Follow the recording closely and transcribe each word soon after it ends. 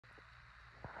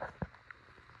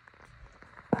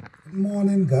Good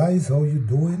morning guys, how you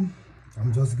doing?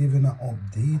 I'm just giving an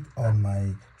update on my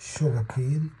sugar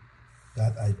cane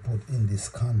that I put in this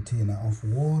container of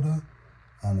water,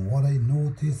 and what I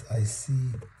notice, I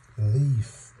see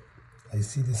leaf. I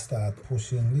see they start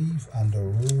pushing leaf, and the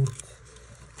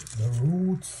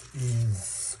roots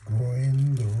is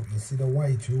growing. You see the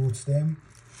white roots them,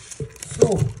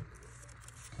 so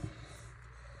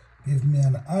give me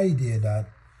an idea that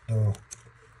the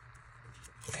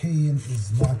cane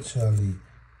is naturally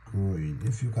growing.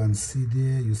 If you can see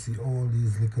there, you see all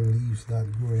these little leaves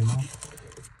that growing up.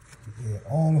 Yeah,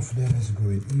 all of them is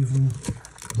growing, even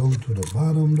down to the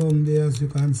bottom down there, as you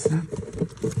can see.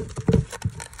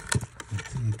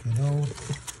 Take it out.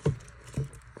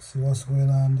 See what's going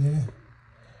on there?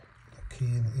 The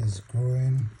cane is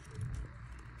growing.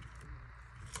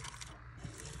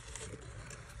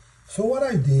 So what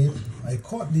I did, I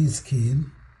cut this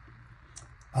cane,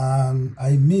 and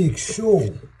I make sure,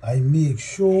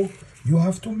 you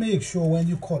have to make sure when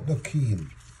you cut the cane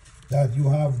that you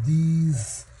have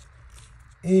these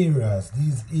areas,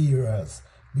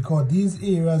 because these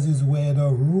areas is where the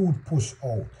root push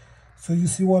out. So you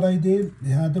see what I did?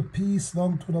 They had the piece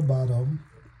down to the bottom,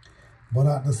 but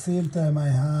at the same time I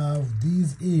have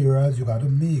these areas. You got to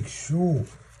make sure.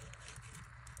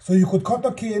 So you could cut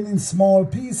the cane in small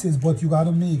pieces, but you got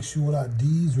to make sure that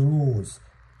these rows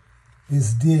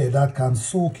is there that can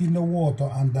soak in the water,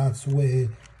 and that's where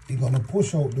it's gonna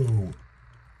push out the root.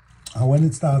 And when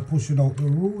it starts pushing out the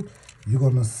root, you're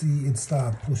gonna see it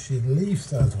start pushing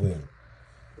leaves as well.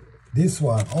 This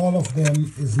one, all of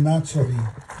them is naturally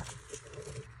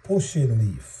pushing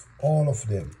leaf, all of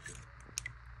them.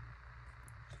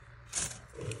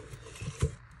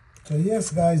 So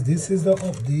yes guys, this is the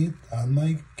update on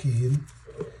my cane.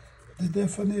 They're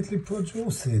definitely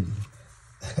producing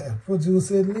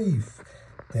leaf.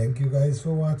 Thank you guys for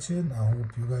watching. I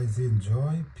hope you guys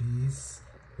enjoy. Peace,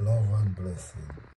 love and blessing.